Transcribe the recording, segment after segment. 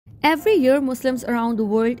Every year, Muslims around the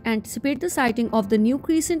world anticipate the sighting of the new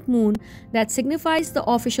crescent moon that signifies the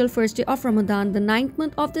official first day of Ramadan, the ninth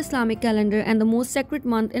month of the Islamic calendar and the most sacred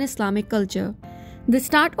month in Islamic culture. The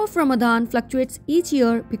start of Ramadan fluctuates each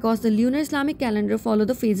year because the lunar Islamic calendar follows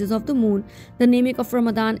the phases of the moon. The naming of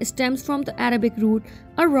Ramadan stems from the Arabic root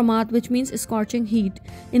ar-ramad, which means scorching heat.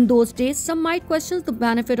 In those days, some might question the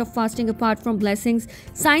benefit of fasting apart from blessings.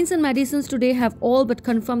 Science and medicine today have all but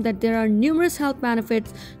confirmed that there are numerous health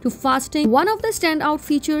benefits to fasting. One of the standout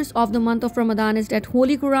features of the month of Ramadan is that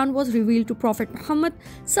Holy Quran was revealed to Prophet Muhammad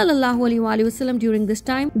sallallahu alaihi wasallam during this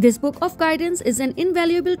time. This book of guidance is an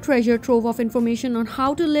invaluable treasure trove of information on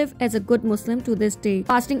how to live as a good Muslim to this day.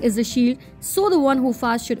 Fasting is a shield, so the one who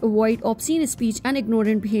fasts should avoid obscene speech and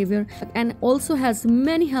ignorant behavior, and also has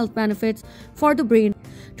many health benefits for the brain.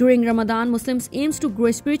 During Ramadan, Muslims aims to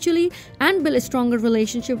grow spiritually and build a stronger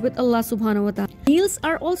relationship with Allah subhanahu wa ta'ala. Meals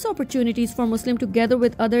are also opportunities for Muslims to gather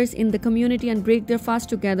with others in the community and break their fast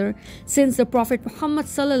together. Since the Prophet Muhammad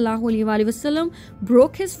sallallahu alaihi wasallam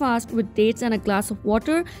broke his fast with dates and a glass of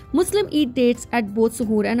water, Muslims eat dates at both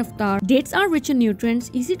suhoor and iftar. Dates are rich in nutrients,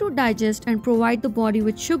 easy to digest, and provide the body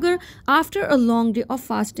with sugar after a long day of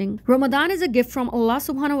fasting. Ramadan is a gift from Allah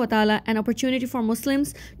subhanahu wa ta'ala, an opportunity for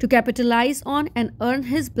Muslims to capitalize on and earn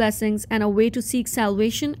His blessings, and a way to seek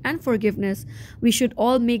salvation and forgiveness. We should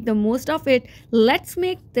all make the most of it. Let's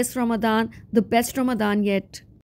make this Ramadan the best Ramadan yet.